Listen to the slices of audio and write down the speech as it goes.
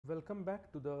Welcome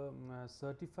back to the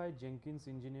Certified Jenkins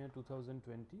Engineer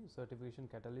 2020 Certification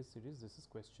Catalyst series. This is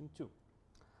question 2.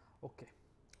 Okay.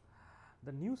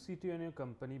 The new CTO in your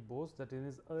company boasts that in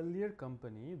his earlier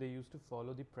company they used to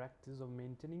follow the practice of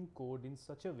maintaining code in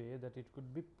such a way that it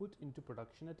could be put into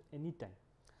production at any time.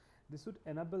 This would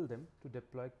enable them to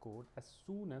deploy code as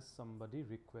soon as somebody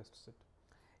requests it.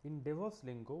 In DevOps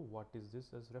lingo, what is this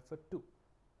as referred to?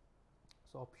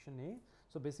 So option A.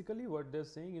 So basically what they're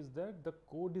saying is that the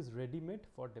code is ready-made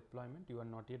for deployment. You are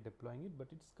not yet deploying it, but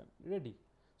it's ready.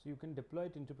 So you can deploy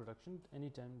it into production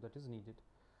anytime that is needed.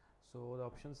 So the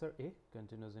options are A,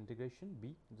 continuous integration; B,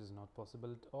 it is not possible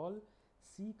at all;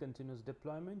 C, continuous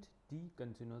deployment; D,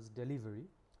 continuous delivery;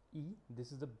 E,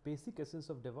 this is the basic essence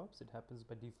of DevOps. It happens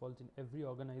by default in every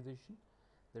organization.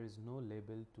 There is no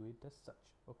label to it as such.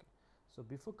 Okay. So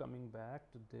before coming back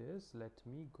to this, let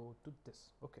me go to this.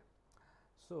 Okay.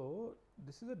 So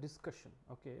this is a discussion,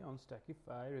 okay, on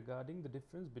Stackify regarding the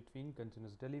difference between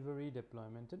continuous delivery,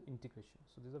 deployment and integration.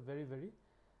 So these are very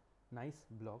nice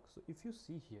blog. So if you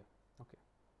see here, okay,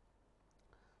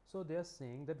 so they are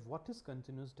saying that what is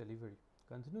continuous delivery?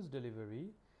 Continuous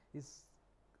delivery is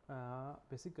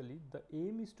basically the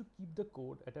aim is to keep the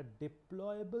code at a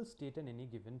deployable state at any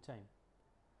given time.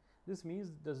 This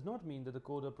does not mean that the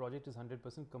code or project is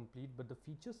 100% complete, but the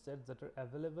feature sets that are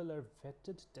available are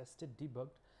vetted, tested, debugged,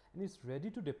 and is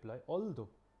ready to deploy, although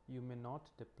you may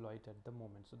not deploy it at the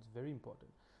moment. So it's very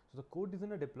important. So the code is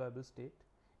in a deployable state.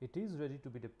 It is ready to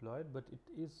be deployed, but it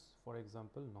is, for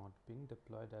example, not being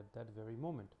deployed at that very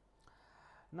moment.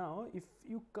 Now, if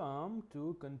you come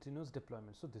to continuous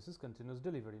deployment, so this is continuous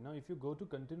delivery. Now, if you go to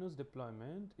continuous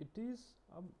deployment, it is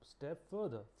a step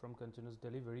further from continuous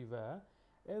delivery, where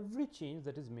every change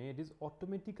that is made is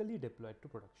automatically deployed to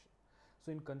production.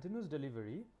 So in continuous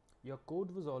delivery, your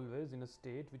code was always in a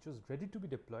state which was ready to be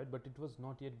deployed, but it was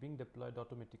not yet being deployed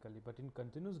automatically. But in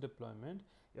continuous deployment,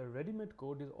 your ready-made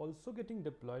code is also getting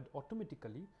deployed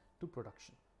automatically to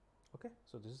production. Okay,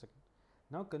 so this is second.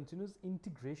 Now continuous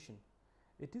integration.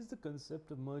 It is the concept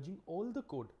of merging all the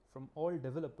code from all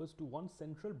developers to one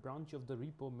central branch of the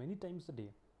repo many times a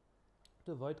day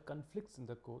to avoid conflicts in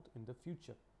the code in the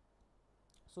future.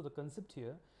 So the concept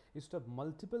here is to have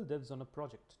multiple devs on a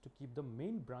project to keep the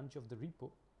main branch of the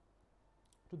repo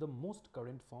to the most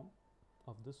current form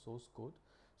of the source code,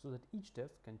 so that each dev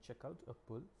can check out or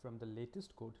pull from the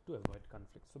latest code to avoid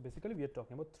conflict. So basically we are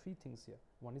talking about three things here.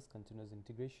 One is continuous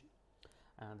integration,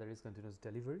 and there is continuous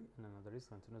delivery, and another is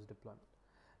continuous deployment.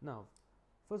 Now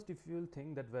first, if you will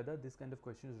think that whether this kind of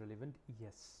question is relevant,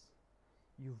 yes,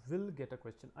 you will get a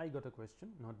question. I got a question,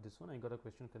 not this one. I got a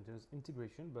question continuous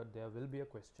integration, but there will be a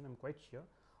question, I'm quite sure,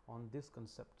 on these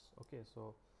concepts. Okay,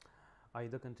 so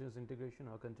either continuous integration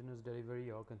or continuous delivery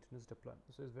or continuous deployment.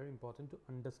 So it's very important to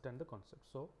understand the concept.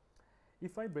 So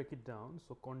if I break it down,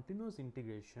 so continuous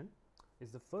integration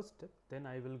is the first step, then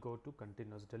I will go to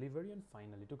continuous delivery, and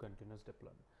finally to continuous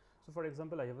deployment. So for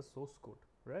example, I have a source code,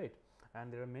 right,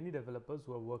 and there are many developers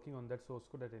who are working on that source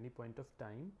code at any point of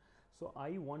time. So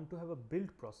I want to have a build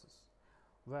process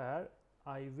where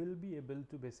I will be able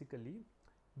to basically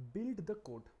build the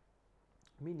code,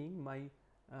 meaning my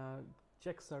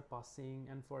checks are passing,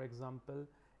 and for example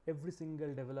every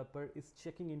single developer is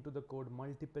checking into the code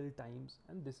multiple times,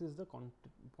 and this is the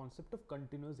concept of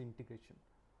continuous integration.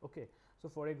 Okay, so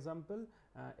for example,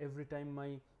 every time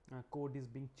my code is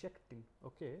being checked in,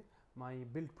 okay, my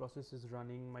build process is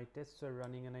running, my tests are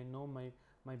running, and I know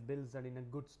my builds are in a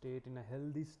good state, in a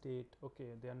healthy state, okay,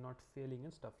 they are not failing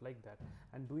and stuff like that,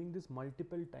 and doing this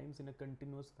multiple times in a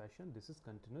continuous fashion, this is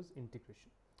continuous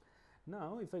integration.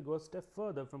 Now if I go a step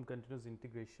further from continuous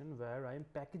integration, where I am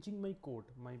packaging my code,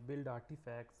 my build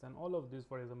artifacts and all of this,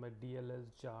 for example DLS,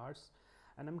 jars,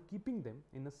 and I'm keeping them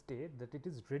in a state that it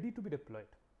is ready to be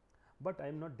deployed, but I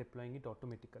am not deploying it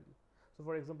automatically. So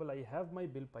for example, I have my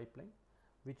build pipeline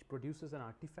which produces an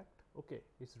artifact, okay,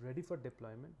 it's ready for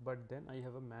deployment, but then I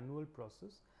have a manual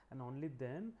process, and only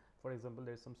then, for example,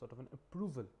 there is some sort of an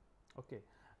approval, okay,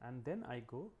 and then I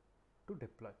go to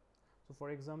deploy. So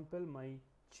for example, my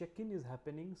check-in is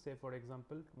happening, say for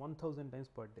example 1000 times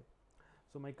per day.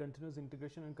 So my continuous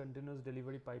integration and continuous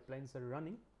delivery pipelines are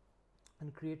running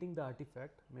and creating the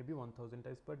artifact maybe 1000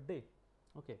 times per day,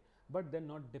 okay, but they're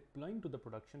not deploying to the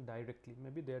production directly,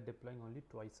 maybe they are deploying only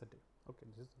twice a day. Okay,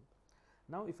 this is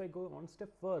now if I go one step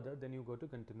further, then you go to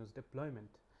continuous deployment.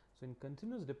 So in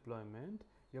continuous deployment,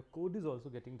 your code is also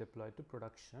getting deployed to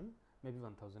production maybe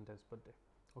 1000 times per day.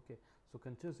 Okay, so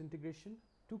continuous integration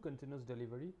to continuous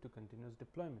delivery to continuous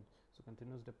deployment. So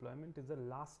continuous deployment is the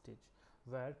last stage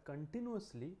where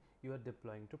continuously you are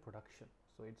deploying to production.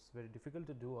 So it's very difficult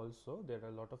to do also. There are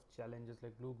a lot of challenges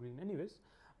like blue, green, anyways,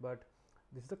 but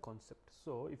this is the concept.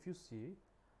 So if you see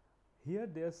here,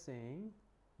 they are saying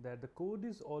that the code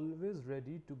is always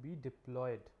ready to be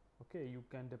deployed. Okay, you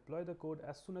can deploy the code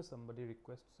as soon as somebody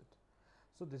requests it.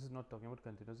 So this is not talking about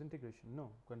continuous integration.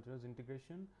 No, continuous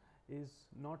integration is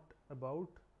not about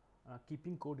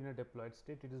keeping code in a deployed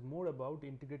state. It is more about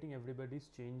integrating everybody's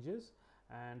changes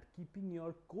and keeping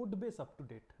your code base up to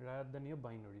date rather than your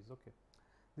binaries. Okay,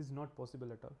 this is not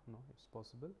possible at all. No, it's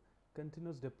possible.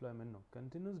 Continuous deployment, no.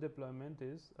 Continuous deployment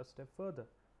is a step further,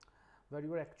 where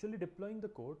you are actually deploying the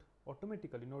code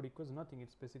automatically. Node equals nothing.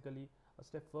 It's basically a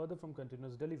step further from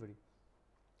continuous delivery.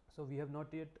 So we have not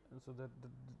yet, so that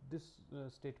this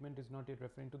statement is not yet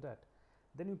referring to that.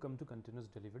 Then you come to continuous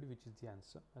delivery, which is the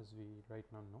answer as we right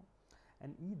now know.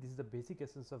 And E, this is the basic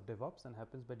essence of DevOps and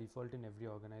happens by default in every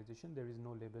organization. There is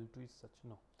no label to it such.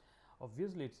 No,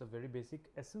 obviously it's a very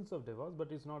basic essence of DevOps,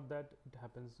 but it's not that it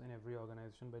happens in every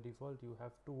organization by default. You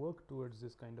have to work towards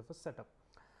this kind of a setup.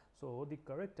 So the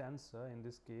correct answer in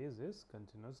this case is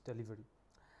continuous delivery.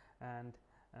 And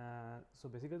so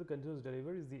basically the continuous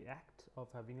delivery is the act of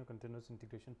having a continuous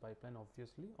integration pipeline.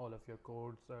 Obviously all of your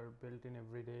codes are built in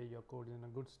every day, your code is in a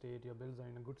good state, your builds are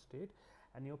in a good state,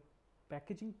 and your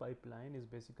packaging pipeline is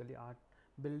basically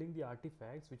building the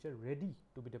artifacts which are ready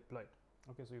to be deployed.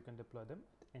 Okay, so you can deploy them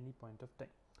at any point of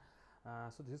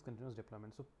time. So this is continuous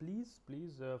deployment. So please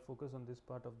focus on this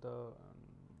part of the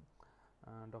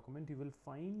document. You will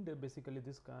find basically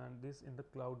this in the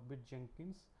Cloudbit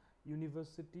Jenkins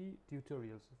University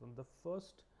tutorials. From the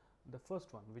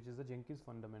first one, which is the Jenkins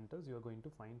fundamentals, you are going to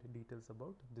find details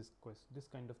about this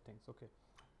kind of things. Okay,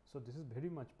 so this is very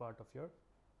much part of your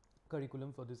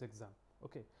curriculum for this exam.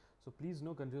 Okay, so please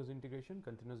know continuous integration,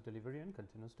 continuous delivery, and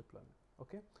continuous deployment.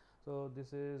 Okay, so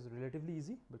this is relatively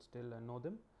easy, but still know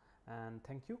them. And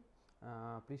thank you.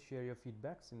 Please share your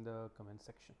feedbacks in the comment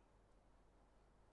section.